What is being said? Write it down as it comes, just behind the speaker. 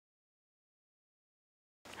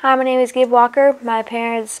Hi, my name is Gibb Walker. My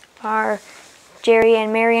parents are Jerry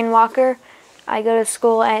and Marion Walker. I go to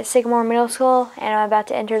school at Sycamore Middle School, and I'm about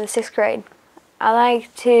to enter the 6th grade. I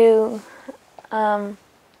like to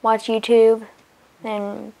watch YouTube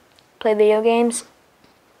and play video games.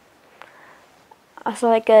 I also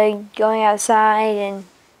like going outside and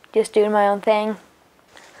just doing my own thing.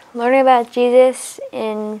 Learning about Jesus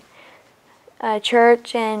in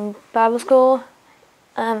church and Bible school,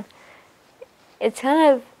 it's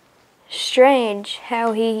kind of strange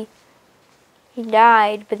how he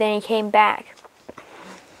died, but then he came back.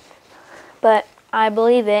 But I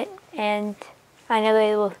believe it, and I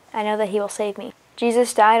know that he will save me.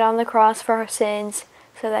 Jesus died on the cross for our sins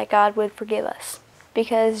so that God would forgive us.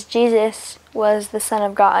 Because Jesus was the Son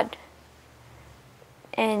of God,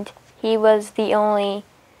 and he was the only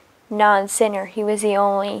non-sinner. He was the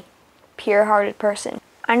only pure-hearted person.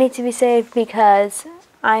 I need to be saved because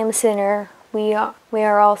I am a sinner. We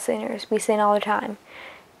are all sinners. We sin all the time.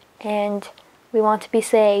 And we want to be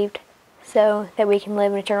saved so that we can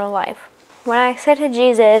live an eternal life. When I accepted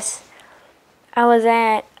Jesus, I was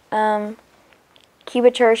at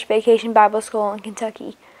Cuba Church Vacation Bible School in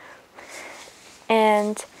Kentucky.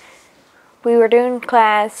 And we were doing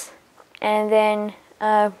class, and then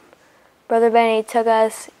Brother Benny took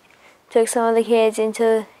some of the kids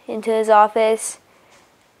into his office,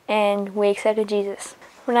 and we accepted Jesus.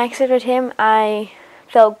 When I accepted him, I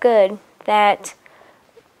felt good that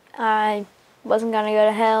I wasn't going to go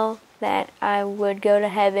to hell, that I would go to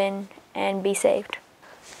heaven and be saved.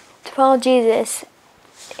 To follow Jesus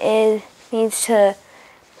means to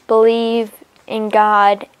believe in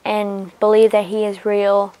God and believe that He is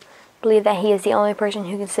real, believe that He is the only person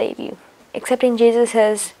who can save you. Accepting Jesus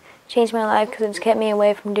has changed my life because it's kept me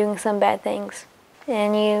away from doing some bad things.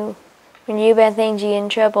 And when you do bad things, you get in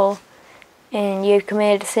trouble and you've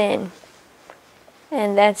committed a sin.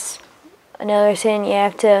 And that's another sin you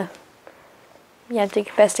have to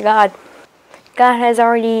confess to God. God has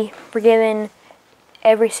already forgiven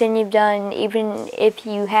every sin you've done, even if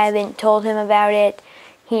you haven't told Him about it.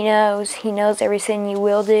 He knows every sin you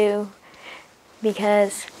will do,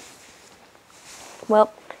 because,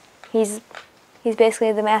 well, He's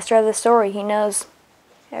basically the master of the story. He knows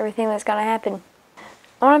everything that's going to happen.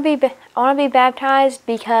 I want to be baptized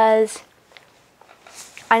because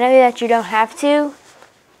I know that you don't have to,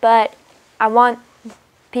 but I want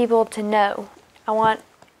people to know. I want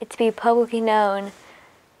it to be publicly known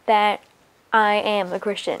that I am a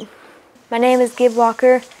Christian. My name is Gibb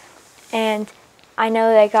Walker, and I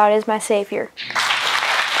know that God is my Savior.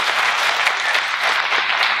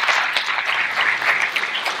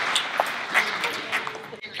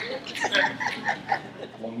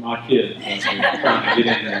 One of my kids trying to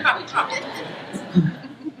get in there.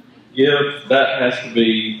 Gibb, that has to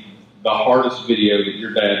be the hardest video that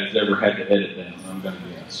your dad has ever had to edit down, I'm going to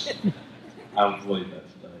guess. I would believe that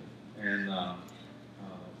today. And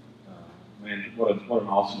man, what an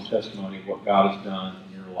awesome testimony of what God has done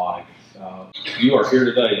in your life. You are here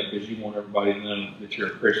today because you want everybody to know that you're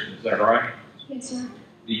a Christian. Is that right? Yes, sir.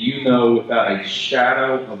 Do you know without a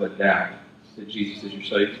shadow of a doubt that Jesus is your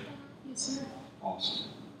Savior? Yes, sir. Awesome.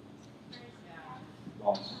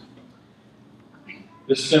 Awesome.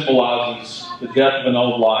 This symbolizes the death of an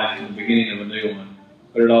old life and the beginning of a new one,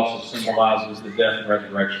 but it also symbolizes the death and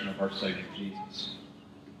resurrection of our Savior Jesus.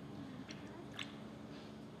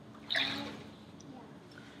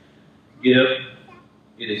 Gibb,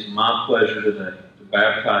 it is my pleasure today to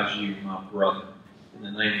baptize you, my brother, in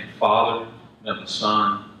the name of the Father, and of the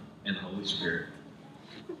Son, and the Holy Spirit.